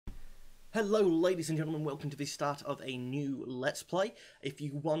Hello ladies and gentlemen, welcome to the start of a new Let's Play. If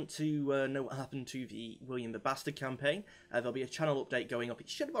you want to know what happened to the William the Bastard campaign, there'll be a channel update going up. It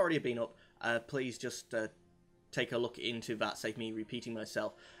should have already been up. Please just take a look into that, save me repeating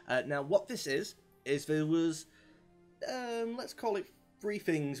myself. Now what this is there was, let's call it 3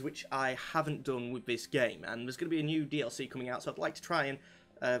 things which I haven't done with this game. And there's going to be a new DLC coming out, so I'd like to try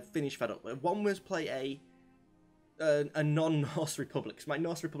and finish that up. One was play a non-Norse Republic, because my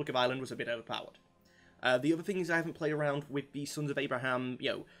Norse Republic of Ireland was a bit overpowered. The other thing is I haven't played around with the Sons of Abraham,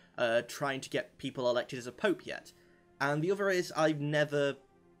 trying to get people elected as a pope yet. And the other is I've never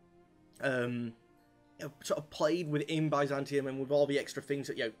sort of played within Byzantium and with all the extra things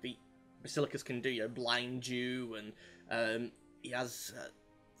that the basilicas can do, blind you, and he has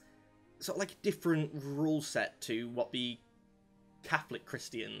sort of like a different rule set to what the Catholic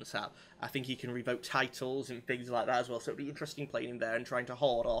Christians have. I think he can revoke titles and things like that as well, so it'd be interesting playing him there and trying to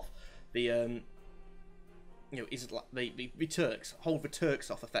hold off the the Turks, hold the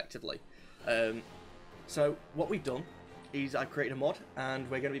Turks off effectively. So what we've done is I've created a mod and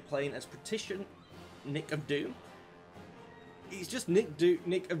we're going to be playing as Patrician Nick of Doom. He's just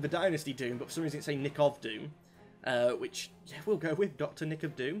Nick of the Dynasty Doom, but for some reason it's saying Nick of Doom, which we'll go with Dr. Nick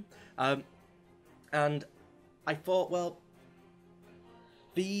of Doom. And I thought, well,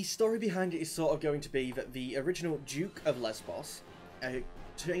 the story behind it is sort of going to be that the original Duke of Lesbos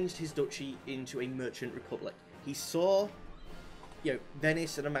changed his duchy into a merchant republic. He saw,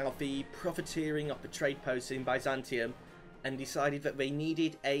 Venice and Amalfi profiteering off the trade posts in Byzantium and decided that they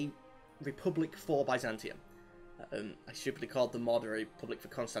needed a republic for Byzantium. I stupidly called the mod a republic for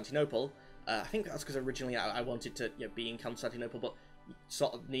Constantinople. I think that's because originally I wanted to be in Constantinople, but you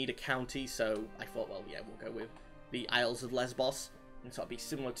sort of need a county, so I thought, well, yeah, we'll go with the Isles of Lesbos. And sort of be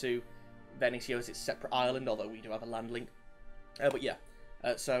similar to Venice, as its separate island, although we do have a land link. But yeah,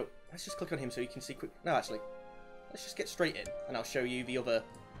 so let's just click on him so you can see quick. No, actually, let's just get straight in, and I'll show you the other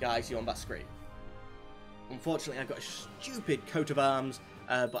guys here on that screen. Unfortunately, I've got a stupid coat of arms,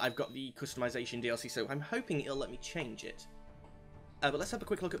 but I've got the customization DLC, so I'm hoping it'll let me change it. But let's have a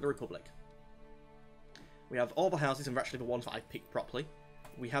quick look at the Republic. We have all the houses, and actually the ones that I've picked properly.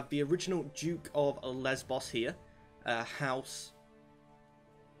 We have the original Duke of Lesbos here, House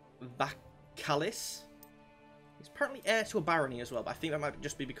Vacalis. He's apparently heir to a barony as well, but I think that might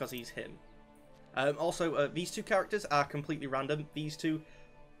just be because he's him. Also, these 2 characters are completely random. These 2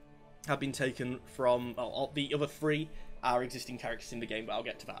 have been taken from... the other 3 are existing characters in the game, but I'll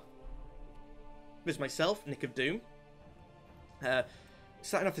get to that. There's myself, Nick of Doom.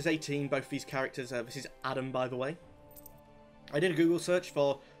 Starting off as 18, both these characters. This is Adam, by the way. I did a Google search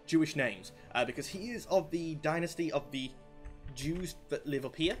for Jewish names, because he is of the dynasty of the Jews that live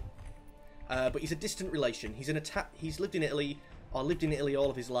up here, but he's a distant relation. He's lived in Italy all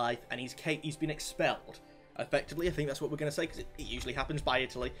of his life, and he's been expelled. Effectively, I think that's what we're going to say, because it usually happens by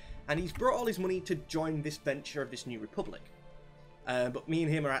Italy. And he's brought all his money to join this venture of this new republic. But me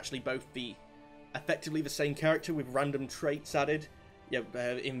and him are actually both effectively the same character with random traits added.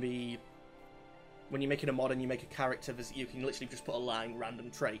 When you're making a mod and you make a character, you can literally just put a line,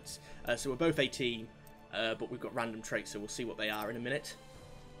 random traits. So we're both 18. But we've got random traits, so we'll see what they are in a minute.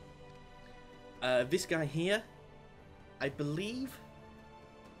 This guy here, I believe...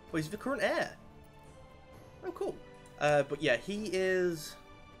 Oh, he's the current heir. Oh, cool. But yeah, he is...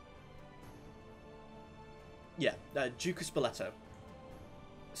 Yeah, Duke of Spoleto.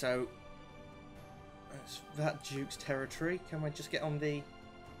 So, that's that Duke's territory. Can I just get on the...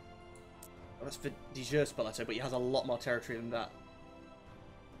 Oh, that's for de jure Spoleto, but he has a lot more territory than that.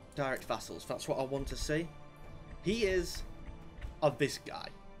 Direct vassals, that's what I want to see. He is of this guy.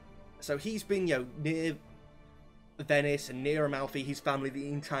 So he's been, near Venice and near Amalfi, his family, the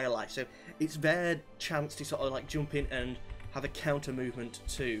entire life. So it's their chance to sort of like jump in and have a counter movement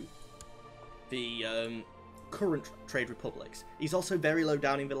to the current trade republics. He's also very low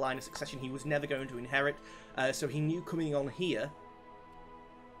down in the line of succession. He was never going to inherit. So he knew coming on here.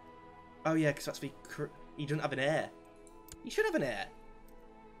 Oh yeah, because that's he doesn't have an heir. He should have an heir.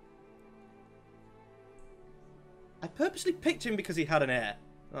 I purposely picked him because he had an heir.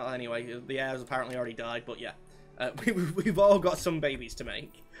 Well, anyway, the heir has apparently already died, but yeah. We've all got some babies to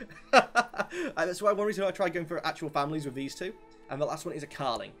make. That's why one reason I tried going for actual families with these 2. And the last one is a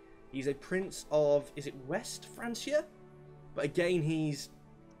karling. He's a prince of, is it West Francia? But again, he's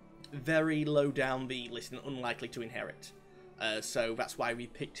very low down the list and unlikely to inherit. So that's why we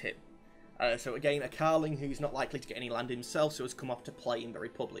picked him. So again, a karling who's not likely to get any land himself, so has come off to play in the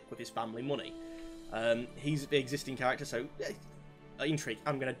Republic with his family money. He's the existing character, so intrigue.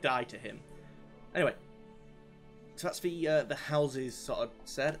 I'm going to die to him. Anyway, So that's the houses sort of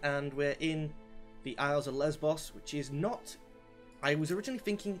said, and we're in the Isles of Lesbos, which is not... I was originally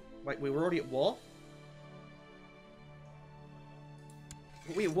thinking, like, we were already at war.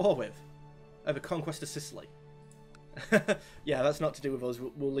 What are we at war with? Over conquest of Sicily. Yeah, that's not to do with us.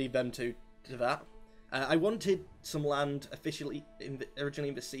 We'll leave them to that. I wanted some land officially originally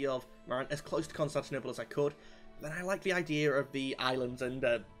in the Sea of Maran, as close to Constantinople as I could. Then I like the idea of the islands, and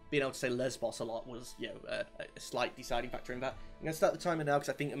being able to say Lesbos a lot was, you know, a slight deciding factor in that. I'm going to start the timer now because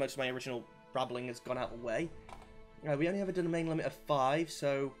I think that most of my original babbling has gone out of the way. We only ever done a main limit of 5,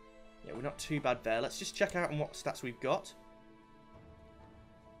 so yeah, we're not too bad there. Let's just check out on what stats we've got.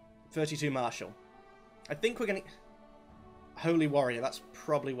 32 martial. I think we're going to... Holy warrior, that's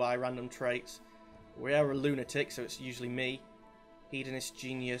probably why. Random traits. We are a lunatic, so it's usually me. Hedonist,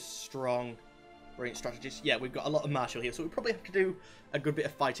 genius, strong, brilliant strategist. Yeah, we've got a lot of martial here, so we probably have to do a good bit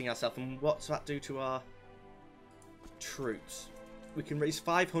of fighting ourselves. And what's that do to our troops? We can raise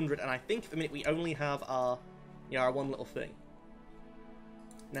 500, and I think at the minute we only have our, yeah, our one little thing.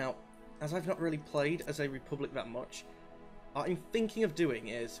 Now, as I've not really played as a Republic that much, what I'm thinking of doing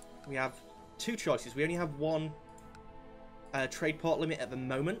is we have 2 choices. We only have one trade port limit at the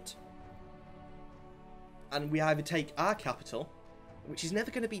moment, and we either take our capital, which is never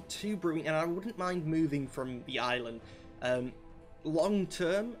going to be too brilliant, and I wouldn't mind moving from the island. Long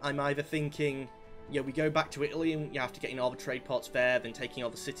term, I'm either thinking, yeah, we go back to Italy and you have to get in all the trade ports there, then taking all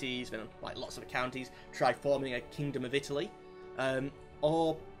the cities, then like lots of the counties, try forming a kingdom of Italy,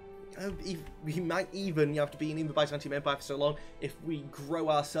 or we might even, you have to be in the Byzantium Empire for so long, if we grow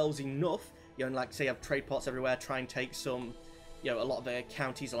ourselves enough, you know, and like say have trade ports everywhere, try and take some, you know, a lot of the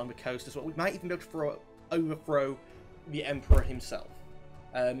counties along the coast as well. We might even be able to overthrow the emperor himself.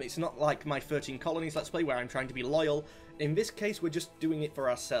 It's not like my 13 colonies let's play where I'm trying to be loyal. In this case, we're just doing it for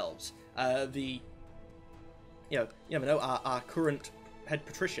ourselves. You never know, our current head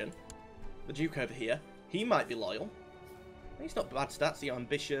patrician, the Duke over here, he might be loyal. He's not bad stats, he's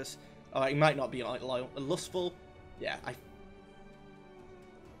ambitious. He might not be loyal. Lustful. Yeah,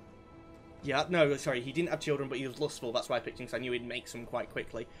 no, sorry, he didn't have children, but he was lustful. That's why I picked him, because I knew he'd make some quite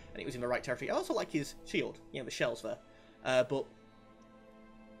quickly, and it was in the right territory. I also like his shield, you know, the shells there. But,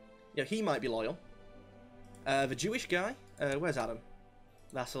 you know, he might be loyal. The Jewish guy, where's Adam?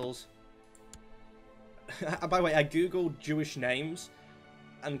 Vassals. By the way, I googled Jewish names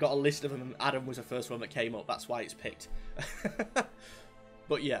and got a list of them, and Adam was the first one that came up. That's why it's picked.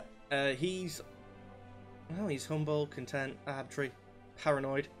 But yeah, he's humble, content, arbitrary,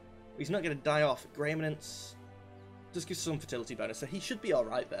 paranoid. He's not going to die off. Grey Eminence just gives some fertility bonus, so he should be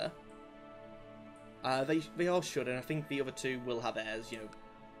alright there. They all should, and I think the other 2 will have heirs, you know,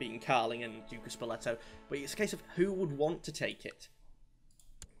 being Karling and Duke of Spoleto. But it's a case of who would want to take it.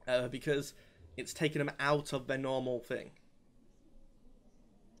 Because it's taken them out of their normal thing.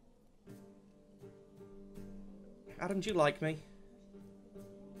 Adam, do you like me?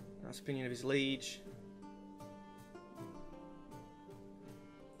 That's opinion of his liege.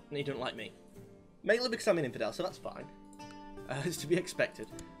 He don't like me. Mainly because I'm an infidel, so that's fine. It's to be expected.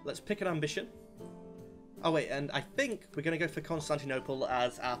 Let's pick an ambition. Oh wait, and I think we're going to go for Constantinople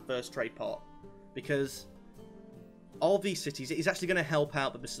as our first trade port. Because all these cities, it's actually going to help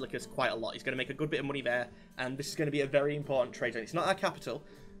out the basilicas quite a lot. He's going to make a good bit of money there, and this is going to be a very important trade zone. It's not our capital,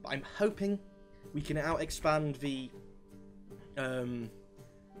 but I'm hoping we can out-expand the...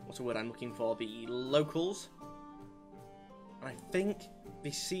 what's the word I'm looking for? The locals. I think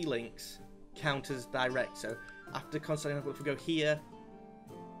the sea links count as direct, so after Constantinople, if we go here,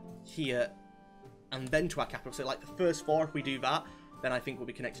 here, and then to our capital, so like the first 4, if we do that, then I think we'll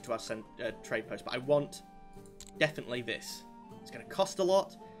be connected to our trade post. But I want definitely this. It's going to cost a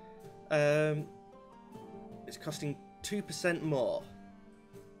lot. It's costing 2% more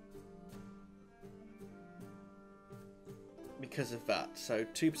because of that. So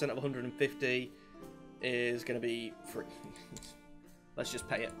 2% of 150 is going to be free. Let's just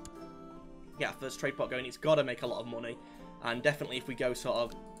pay it. Yeah, first trade pot going, it's got to make a lot of money. And definitely if we go sort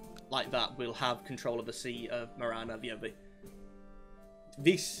of like that, we'll have control of the Sea of Marana.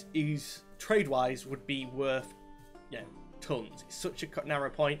 This is, trade-wise, would be worth, yeah, tons. It's such a narrow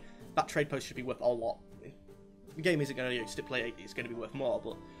point. That trade post should be worth a lot. The game isn't going to stipulate it's going to be worth more,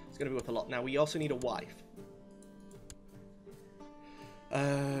 but it's going to be worth a lot. Now, we also need a wife.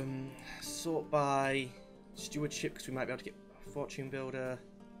 Sort by stewardship, because we might be able to get fortune builder.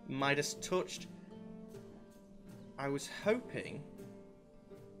 Midas touched. I was hoping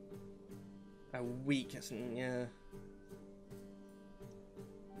a weak, yeah.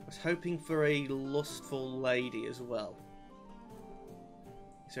 I was hoping for a lustful lady as well.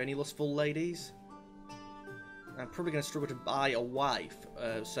 Is there any lustful ladies? I'm probably going to struggle to buy a wife,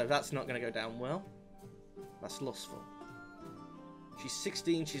 so that's not going to go down well. That's lustful. She's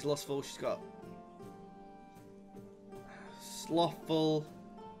 16, she's lustful, she's got... slothful.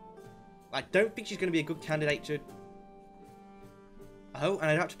 I don't think she's going to be a good candidate to... Oh, and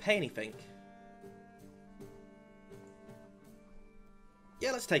I don't have to pay anything.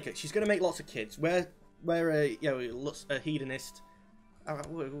 Yeah, let's take it. She's going to make lots of kids. We're a, you know, a hedonist.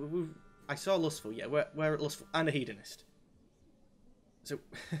 I saw lustful, yeah. We're lustful and a hedonist. So,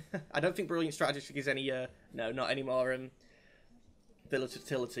 I don't think brilliant strategy is any, no, not any more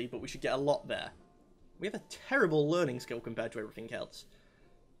volatility, but we should get a lot there. We have a terrible learning skill compared to everything else.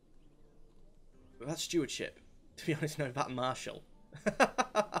 But that's stewardship. To be honest, no, that marshal.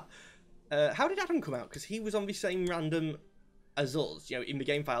 How did Adam come out? Because he was on the same random as us. You know, in the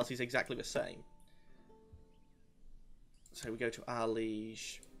game files, he's exactly the same. So we go to our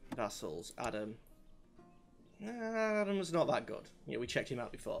liege, vassals, Adam. Adam's not that good. Yeah, we checked him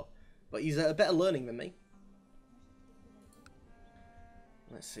out before. But he's a better learning than me.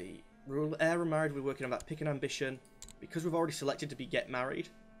 Let's see. Rural heir and married, we're working on that. Pick an ambition. Because we've already selected to be get married,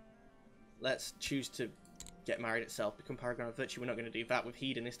 let's choose to get married itself. Become paragon of virtue. We're not going to do that with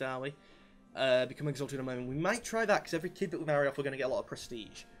hedonist, are we? Become exalted in a moment. We might try that, because every kid that we marry off, we're going to get a lot of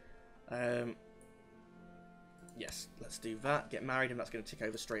prestige. Yes, let's do that. Get married, and that's going to tick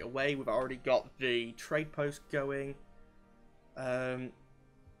over straight away. We've already got the trade post going.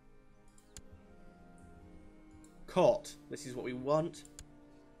 Court. This is what we want.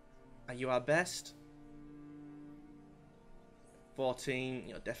 Are you our best? 14.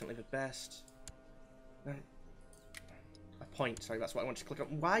 You're definitely the best. No. A point. Sorry, that's what I wanted to click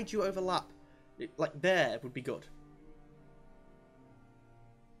on. Why do you overlap? Like, there would be good.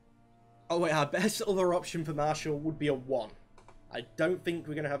 Oh, wait, our best other option for Marshall would be a 1. I don't think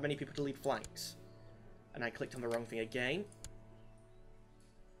we're going to have many people to lead flanks. And I clicked on the wrong thing again.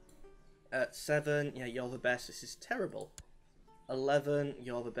 7, yeah, you're the best. This is terrible. 11,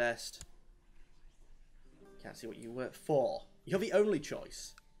 you're the best. Can't see what you were. 4, you're the only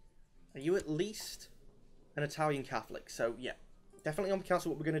choice. Are you at least an Italian Catholic? So, yeah, definitely on the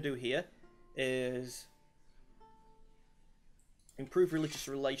council what we're going to do here is improve religious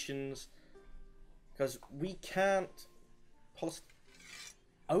relations. Because we can't...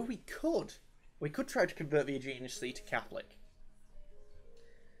 Oh, we could. We could try to convert the Aegean Sea to Catholic.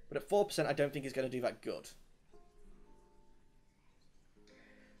 But at 4%, I don't think he's going to do that good.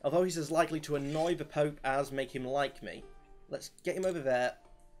 Although he's as likely to annoy the Pope as make him like me. Let's get him over there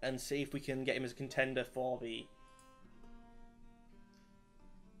and see if we can get him as a contender for the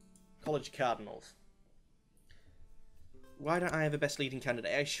College of Cardinals. Why don't I have a best leading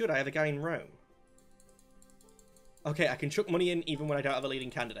candidate? I should. I have a guy in Rome. Okay, I can chuck money in even when I don't have a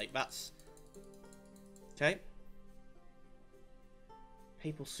leading candidate. That's... Okay.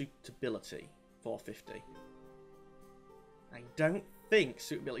 Papal suitability, 450. I don't think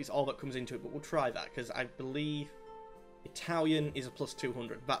suitability is all that comes into it, but we'll try that, because I believe Italian is a plus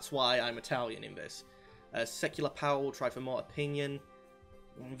 200. That's why I'm Italian in this. Secular power, we'll try for more opinion.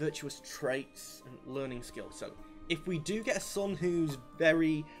 Virtuous traits and learning skills. So, if we do get a son who's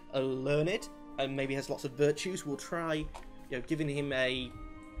very learned, and maybe has lots of virtues, we'll try, you know, giving him a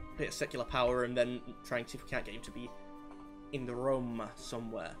bit of secular power and then trying to see if we can't get him to be in the Rome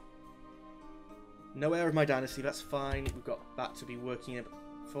somewhere. No heir of my dynasty, that's fine. We've got that to be working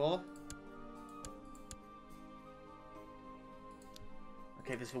for.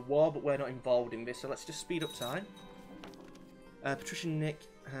 Okay, there's a war, but we're not involved in this, so let's just speed up time. Patrician Nick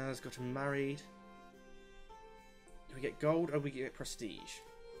has got married. Do we get gold or do we get prestige?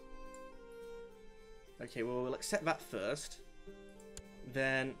 Okay, well, we'll accept that first.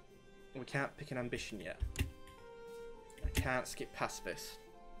 Then, we can't pick an ambition yet. I can't skip past this.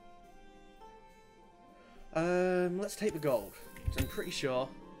 Let's take the gold. So I'm pretty sure.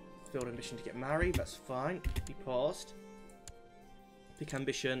 Build ambition to get married, that's fine. Be paused. Pick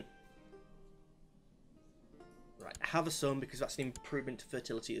ambition. Right, have a son because that's an improvement to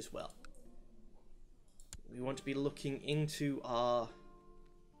fertility as well. We want to be looking into our...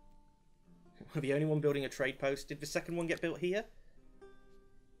 We're the only one building a trade post. Did the second one get built here?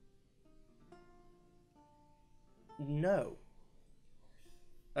 No.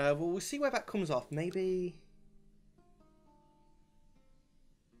 Well, we'll see where that comes off. Maybe...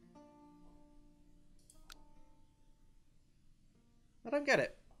 I don't get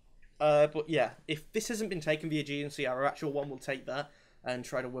it. But yeah, if this hasn't been taken via GNC, our actual one will take that and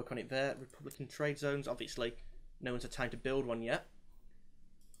try to work on it there. Republican trade zones, obviously, no one's had time to build one yet.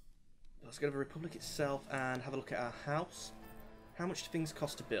 Let's go to the Republic itself and have a look at our house. How much do things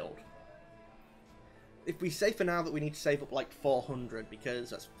cost to build? if we say for now that we need to save up like 400 because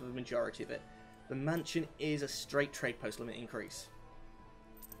that's the majority of it, the mansion is a straight trade post limit increase.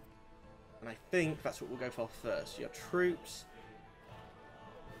 And I think that's what we'll go for first. Your troops,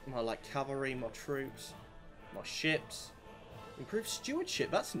 more like cavalry, more troops, more ships. Improved stewardship,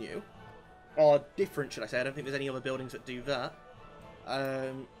 that's new. Or different, should I say. I don't think there's any other buildings that do that.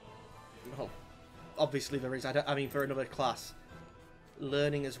 Well, obviously there is. I mean, for another class.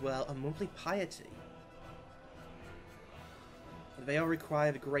 Learning as well. And monthly piety. They all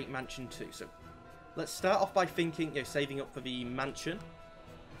require the Great Mansion too. So let's start off by thinking, saving up for the mansion.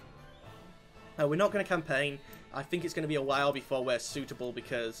 We're not going to campaign. I think it's going to be a while before we're suitable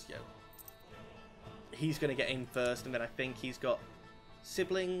because, he's going to get in first, and then I think he's got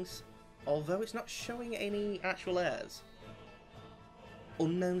siblings, although it's not showing any actual heirs.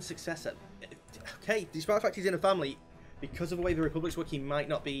 Unknown successor. Okay, despite the fact he's in a family, because of the way the Republic's working, he might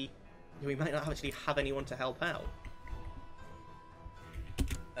not actually have anyone to help out.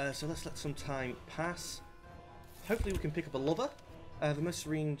 So let's let some time pass. Hopefully we can pick up a lover. The most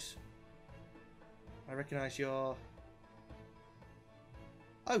serene... I recognise your...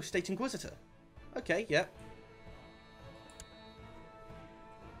 Oh, State Inquisitor. Okay, yeah.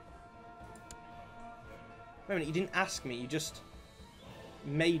 Wait a minute, you didn't ask me, you just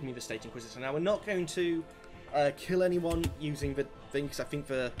made me the State Inquisitor. Now, we're not going to kill anyone using the thing, because I think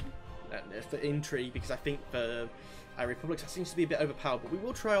for intrigue, because I think for Republic that seems to be a bit overpowered, but we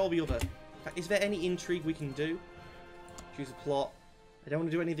will try all the other... In fact, is there any intrigue we can do? Choose a plot. I don't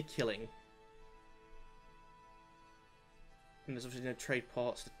want to do any of the killing. And there's obviously no trade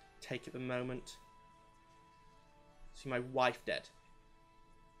ports to take at the moment. See my wife dead.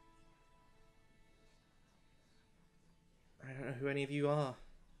 I don't know who any of you are.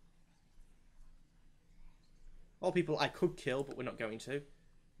 All people I could kill, but we're not going to.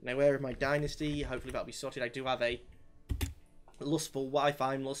 Now, where of my dynasty? Hopefully that'll be sorted. I do have a lustful wife.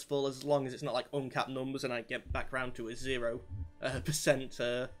 I'm lustful as long as it's not like uncapped numbers and I get back round to a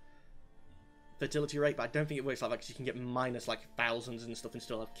 0% fertility rate, but I don't think it works like that because you can get minus like thousands and stuff and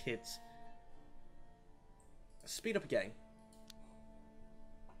still have kids. Speed up again.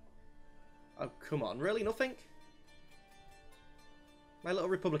 Oh, come on. Really? Nothing? My little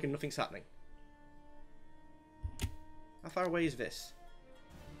Republican, nothing's happening. How far away is this?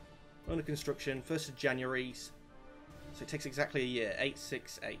 Under construction, 1st of January. So it takes exactly a year.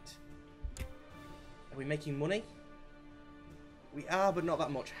 868. Are we making money? We are, but not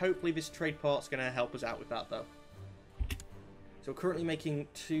that much. Hopefully this trade port's going to help us out with that, though. So we're currently making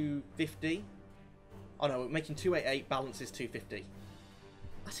 250. Oh no, we're making 288, balance is 250.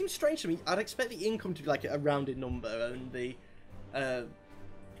 That seems strange to me. I'd expect the income to be like a rounded number and the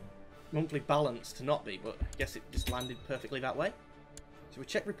monthly balance to not be, but I guess it just landed perfectly that way. So we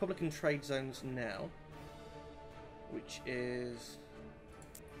check Republican trade zones now, which is...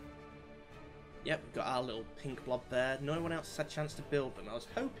 Yep, we've got our little pink blob there. No one else has had a chance to build them. I was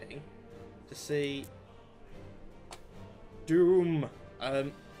hoping to see... Doom!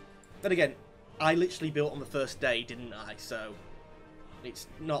 Then again, I literally built on the first day, didn't I? So, it's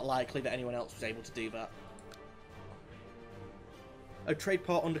not likely that anyone else was able to do that. A trade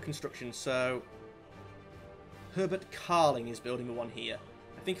port under construction, so... Herbert Karling is building the one here.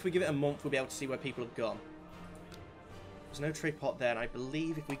 I think if we give it a month, we'll be able to see where people have gone. There's no trade port there, and I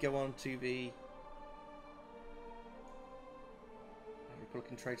believe if we go on to the...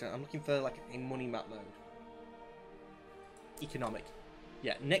 Republican trade zone, I'm looking for like a money map mode. Economic.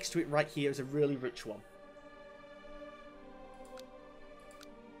 Yeah, next to it right here is a really rich one.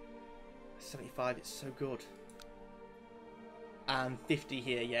 75, it's so good. And 50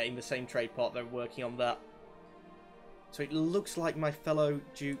 here, yeah, in the same trade port, they're working on that. So it looks like my fellow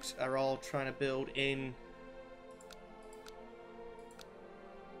dukes are all trying to build in...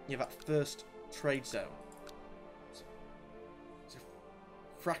 Yeah, that first trade zone. So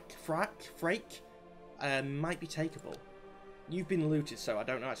Frake might be takeable. You've been looted, so I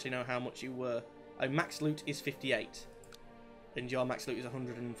don't actually know how much you were. Max loot is 58. And your max loot is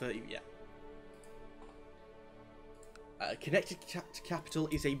 130, yeah. Connected to capital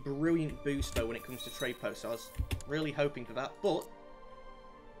is a brilliant boost, though, when it comes to trade posts. So I was really hoping for that, but...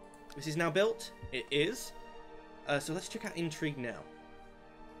 This is now built. It is. So let's check out intrigue now.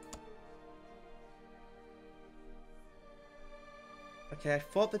 Okay, I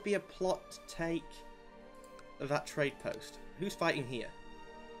thought there'd be a plot to take that trade post. Who's fighting here?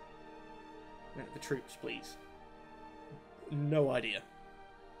 The troops, please. No idea.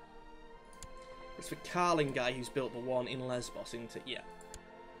 It's the Karling guy who's built the one in Lesbos, isn't it? Yeah.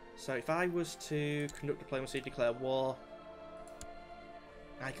 So if I was to conduct diplomacy, declare war...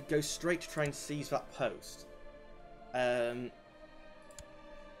 I could go straight to try and seize that post.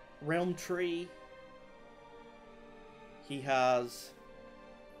 Realm Tree. He has...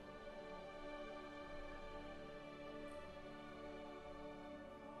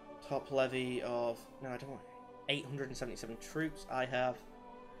 top levy of... no, I don't want... 877 troops. I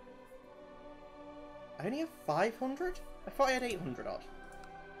only have 500? I thought I had 800 odd.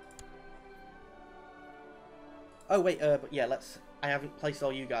 Oh wait, but yeah, I haven't placed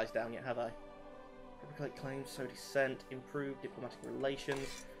all you guys down yet, have I? Republic claims, so descent, improved diplomatic relations.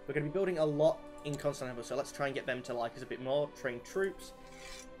 We're going to be building a lot in Constantinople, so let's try and get them to like us a bit more. Train troops.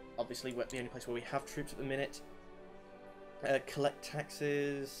 Obviously, we're the only place where we have troops at the minute. Collect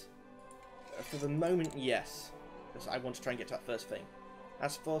taxes. For the moment, yes. Because I want to try and get to that first thing.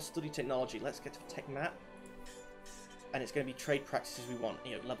 As for study technology, let's get to the tech map. And it's going to be trade practices we want,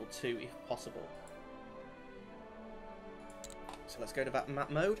 you know, level 2 if possible. So let's go to that map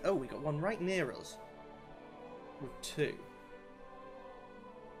mode. Oh, we got one right near us. With 2.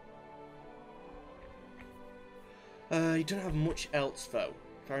 You don't have much else, though.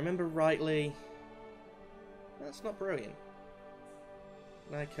 If I remember rightly... that's not brilliant.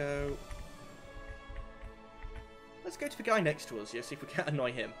 Nico... let's go to the guy next to us, yeah, see if we can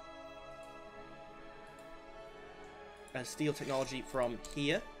annoy him. And steal technology from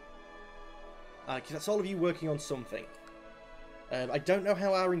here. Because that's all of you working on something. I don't know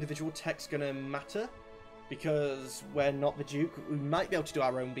how our individual tech's going to matter. Because we're not the Duke. We might be able to do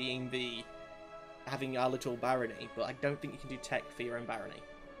our own being the... having our little barony. But I don't think you can do tech for your own barony.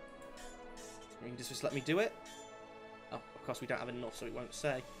 You can just let me do it. Oh, of course we don't have enough, so it won't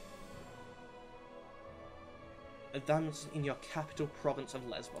say. Advance in your capital province of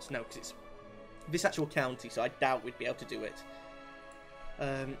Lesbos. No, because it's this actual county, so I doubt we'd be able to do it.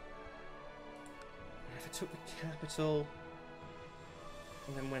 If I took the capital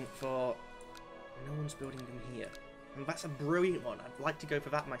and then went for... no one's building them here. And that's a brilliant one. I'd like to go for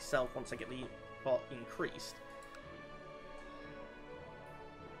that myself once I get the pot increased.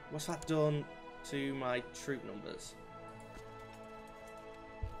 What's that done to my troop numbers?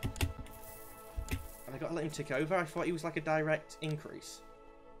 Have I got to let him tick over? I thought he was like a direct increase.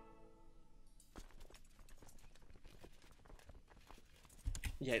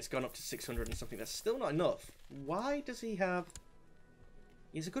 Yeah, it's gone up to 600 and something. That's still not enough. Why does he have...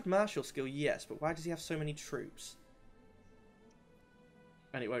 he's a good martial skill, yes, but why does he have so many troops?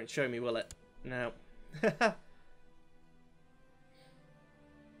 And it won't show me, will it? No.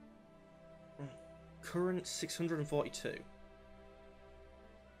 Current 642.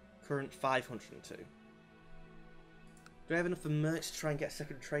 Current 502. Do I have enough for mercs to try and get a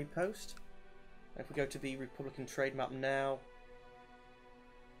second trade post? If we go to the Republican trade map now...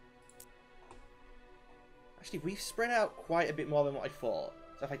 actually, we've spread out quite a bit more than what I thought.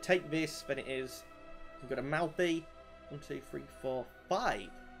 So if I take this, then it is... we've got a Malfi. 1, 2, 3, 4, 5.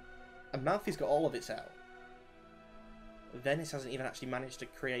 And Malfi's got all of its out. Venice hasn't even actually managed to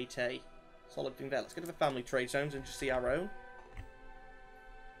create a solid thing there. Let's go to the family trade zones and just see our own.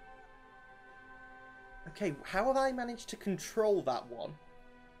 Okay, how have I managed to control that one?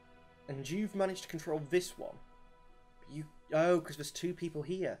 And you've managed to control this one? You... oh, because there's 2 people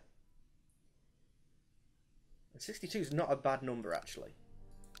here. And 62 is not a bad number, actually.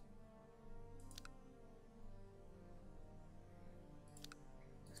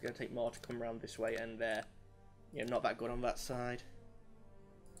 It's going to take more to come around this way, and they're, you know, not that good on that side.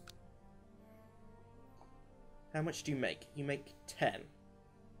 How much do you make? You make 10.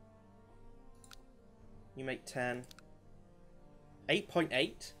 You make 10.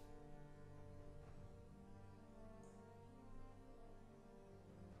 8.8?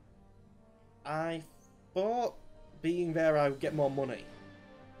 I thought being there I would get more money.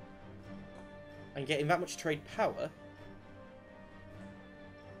 And getting that much trade power...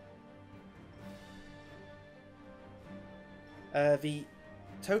 the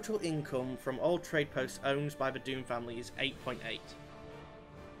total income from all trade posts owned by the Doom family is 8.8.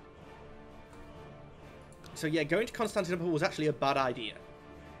 So yeah, going to Constantinople was actually a bad idea.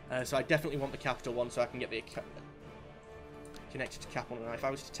 So I definitely want the capital one so I can get the connected to cap one. And if I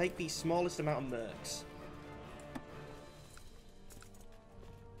was to take the smallest amount of mercs...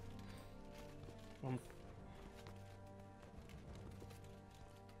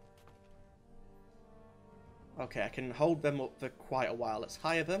 okay, I can hold them up for quite a while. Let's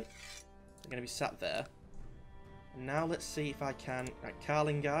hire them. They're going to be sat there. And now let's see if I can... right,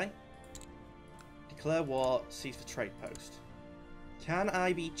 karling guy. Declare war, seize the trade post. Can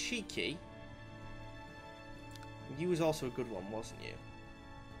I be cheeky? You was also a good one, wasn't you?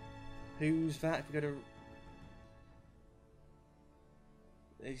 Who's that? If we go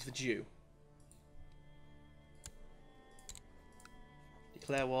to... He's the Jew.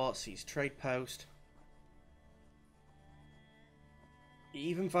 Declare war, seize trade post.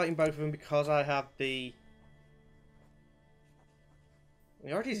 Even fighting both of them because I have the...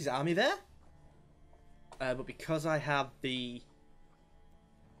 He already has his army there? But because I have the...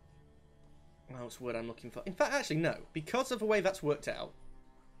 What's the word I'm looking for? In fact, actually, no. Because of the way that's worked out,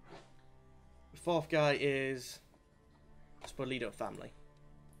 the fourth guy is Spolido family.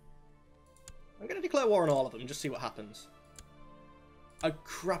 I'm going to declare war on all of them and just see what happens. Oh,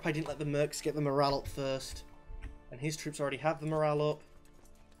 crap, I didn't let the mercs get the morale up first. And his troops already have the morale up.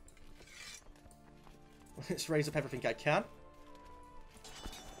 Let's raise up everything I can.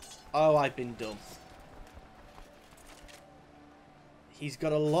 Oh, I've been dumb. He's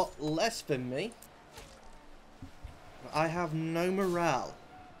got a lot less than me. But I have no morale.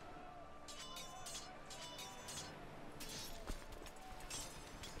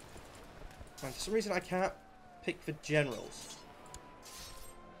 And for some reason I can't pick the generals.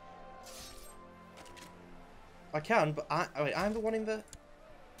 I can, but wait, I'm the one in the...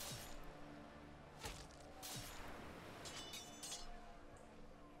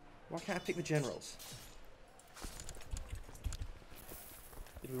 Why can't I pick the generals?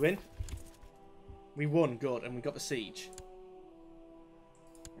 Did we win? We won, good, and we got the siege.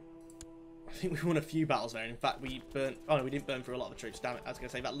 I think we won a few battles there. In fact, we burnt... Oh, no, we didn't burn through a lot of the troops. Damn it, I was going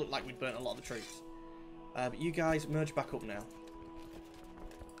to say, that looked like we burnt a lot of the troops. But you guys merge back up now.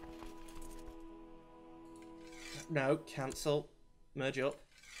 No, cancel. Merge up.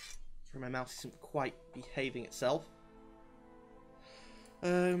 Sorry, my mouse isn't quite behaving itself.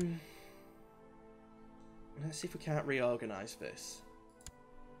 Let's see if we can't reorganise this.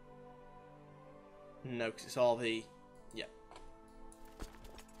 No, because it's all the... Yeah.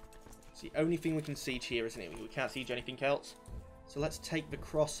 It's the only thing we can siege here, isn't it? We can't siege anything else. So let's take the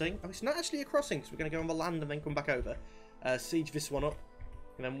crossing. Oh, it's not actually a crossing, because we're going to go on the land and then come back over. Siege this one up.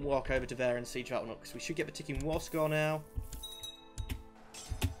 And then walk over to there and siege that one up. Because we should get the ticking war score now.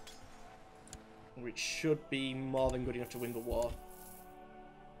 Which should be more than good enough to win the war.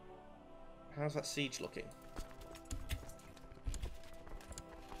 How's that siege looking?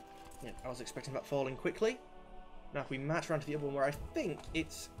 Yeah, I was expecting that falling quickly. Now if we match around to the other one where I think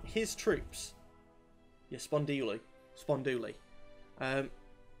it's his troops. Yeah, Sponduli.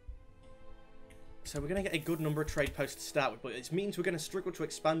 So we're going to get a good number of trade posts to start with, but it means we're going to struggle to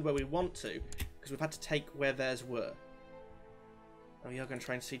expand where we want to, because we've had to take where theirs were. Oh, we are going to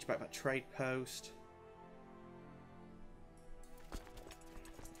try and siege back that trade post.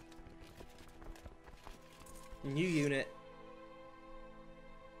 New unit.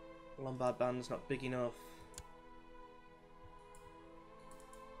 Lombard band's not big enough.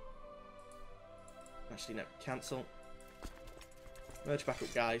 Actually, no. Cancel. Merge back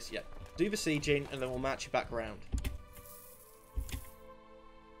up, guys. Yep. Do the sieging, and then we'll march you back around.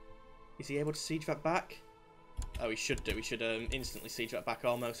 Is he able to siege that back? Oh, he should do. He should instantly siege that back,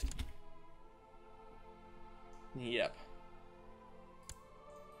 almost. Yep.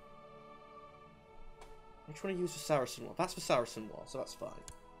 Which one to use for Saracen War? That's for Saracen War, so that's fine.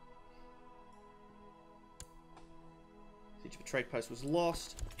 Siege of the trade post was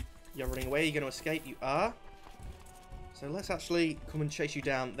lost. You're running away. You're going to escape. You are. So let's actually come and chase you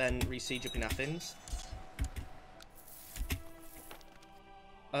down, then re-siege up in Athens.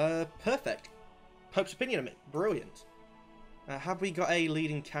 Perfect. Pope's opinion of me. Brilliant. Have we got a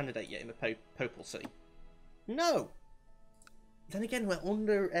leading candidate yet in the Papal-See? No. Then again, we're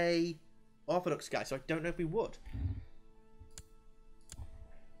under a Orthodox guy, so I don't know if we would.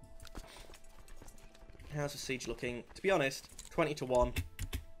 How's the siege looking? To be honest, 20-1.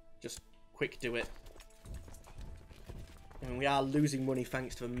 Just quick do it. I mean, we are losing money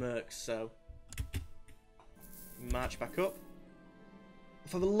thanks to the mercs, so... March back up.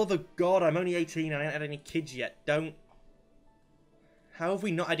 For the love of God, I'm only 18 and I haven't had any kids yet. Don't... How have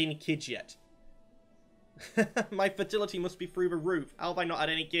we not had any kids yet? My fertility must be through the roof. How have I not had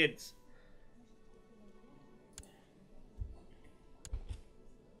any kids?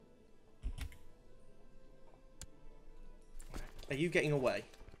 Are you getting away?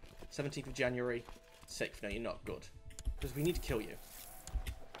 17th of January. 6th. No, you're not. Good. Because we need to kill you.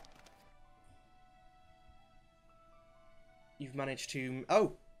 You've managed to...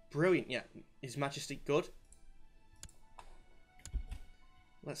 Oh! Brilliant, yeah. His Majesty, good.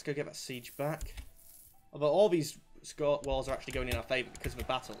 Let's go get that siege back. Although all these walls are actually going in our favour because of the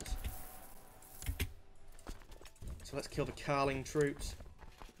battles. So let's kill the Karling troops.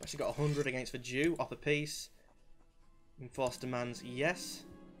 We've actually got 100 against the Jew. Offer peace. Enforce demands, yes.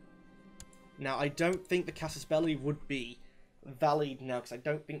 Now, I don't think the Casus Belli would be valid now, because I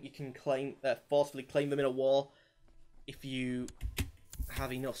don't think you can claim forcefully claim them in a war if you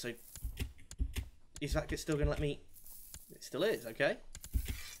have enough. So is that still going to let me? It still is. Okay.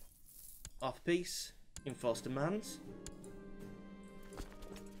 Off peace. Enforce demands.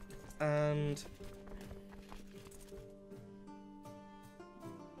 And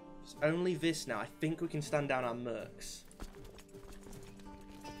it's only this now. I think we can stand down our mercs.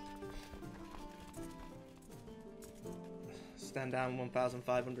 Stand down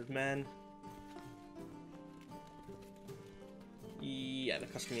 1,500 men. Yeah, they're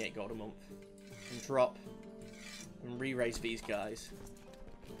costing me 8 gold a month. And drop and re-raise these guys.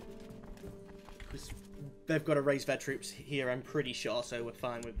 Because they've got to raise their troops here, I'm pretty sure, so we're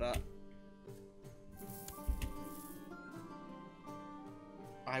fine with that.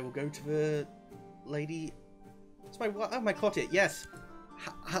 I will go to the lady. It's my courtier. Yes.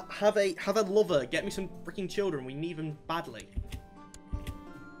 Have a lover. Get me some freaking children. We need them badly.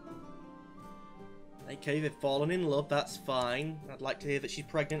 Okay, they've fallen in love. That's fine. I'd like to hear that she's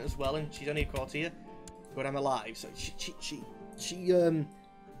pregnant as well, and she's only a courtier. But I'm alive, so she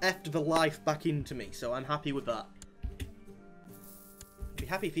effed the life back into me. So I'm happy with that. I'd be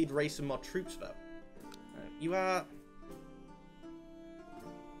happy if he'd raise some more troops, though. You are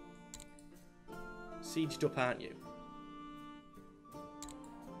sieged up, aren't you?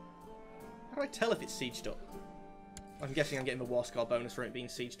 How do I tell if it's sieged up? I'm guessing I'm getting the war score bonus for it being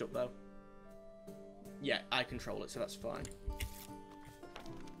sieged up, though. Yeah, I control it, so that's fine.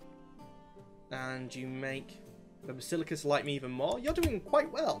 And you make the basilicas like me even more. You're doing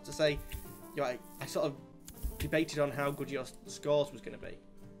quite well, to say. You know, I sort of debated on how good your scores was going to be.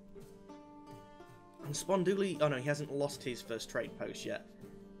 And Sponduli, oh no, he hasn't lost his first trade post yet.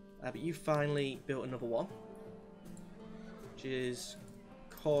 But you finally built another one, which is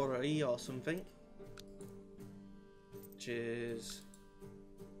Corey or something, which is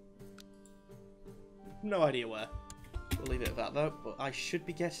no idea where. We'll leave it at that though. But I should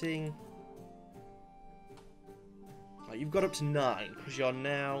be getting. Oh, you've got up to 9 because you're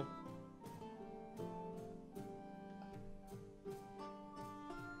now.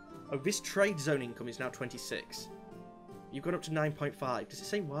 Oh, this trade zone income is now 26. You've gone up to 9.5. Does it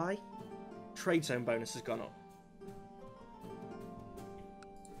say why? Trade zone bonus has gone up.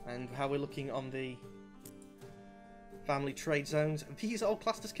 And how we're looking on the family trade zones. These are all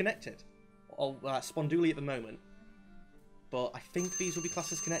classed as connected. All Sponduli at the moment. But I think these will be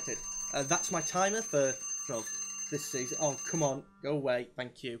classed as connected. That's my timer for this season. Oh, come on. Go away.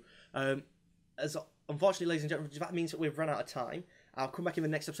 Thank you. Unfortunately, ladies and gentlemen, that means that we've run out of time. I'll come back in the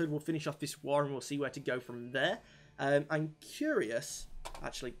next episode. We'll finish off this war and we'll see where to go from there. I'm curious,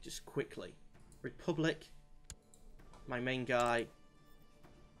 actually, just quickly. Republic, my main guy.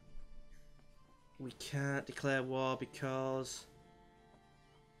 We can't declare war because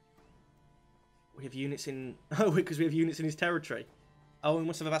we have units in. Oh, because we have units in his territory. Oh, we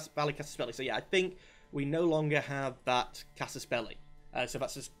must have a Valley Casaspelli. So yeah, I think we no longer have that Casaspelli. So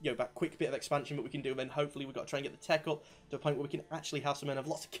that's just that quick bit of expansion that we can do, and then hopefully we've got to try and get the tech up to a point where we can actually have some men have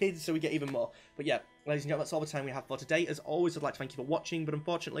lots of kids, so we get even more. But yeah, ladies and gentlemen, that's all the time we have for today. As always, I'd like to thank you for watching, but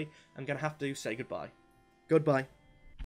unfortunately, I'm going to have to say goodbye. Goodbye.